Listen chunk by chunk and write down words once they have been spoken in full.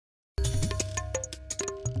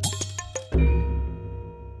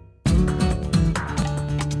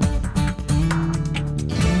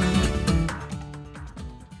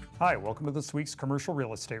Hi, welcome to this week's Commercial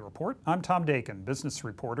Real Estate Report. I'm Tom Dakin, business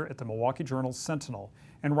reporter at the Milwaukee Journal-Sentinel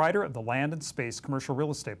and writer of the Land and Space Commercial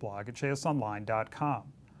Real Estate blog at jsonline.com.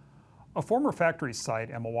 A former factory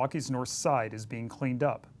site at Milwaukee's North Side is being cleaned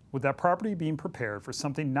up, with that property being prepared for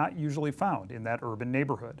something not usually found in that urban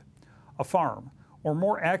neighborhood: a farm, or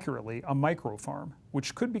more accurately, a micro-farm,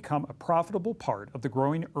 which could become a profitable part of the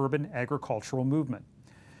growing urban agricultural movement.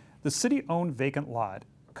 The city-owned vacant lot,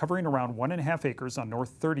 covering around 1.5 acres on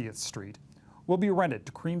North 30th Street, will be rented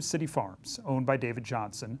to Cream City Farms, owned by David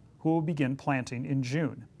Johnson, who will begin planting in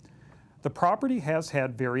June. The property has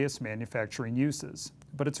had various manufacturing uses,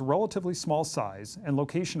 but its relatively small size and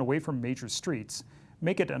location away from major streets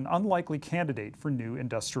make it an unlikely candidate for new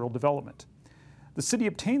industrial development. The city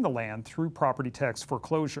obtained the land through property tax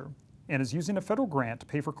foreclosure and is using a federal grant to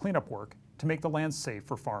pay for cleanup work to make the land safe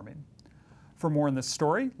for farming. For more on this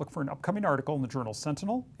story, look for an upcoming article in the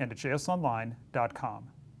Journal-Sentinel and at jsonline.com.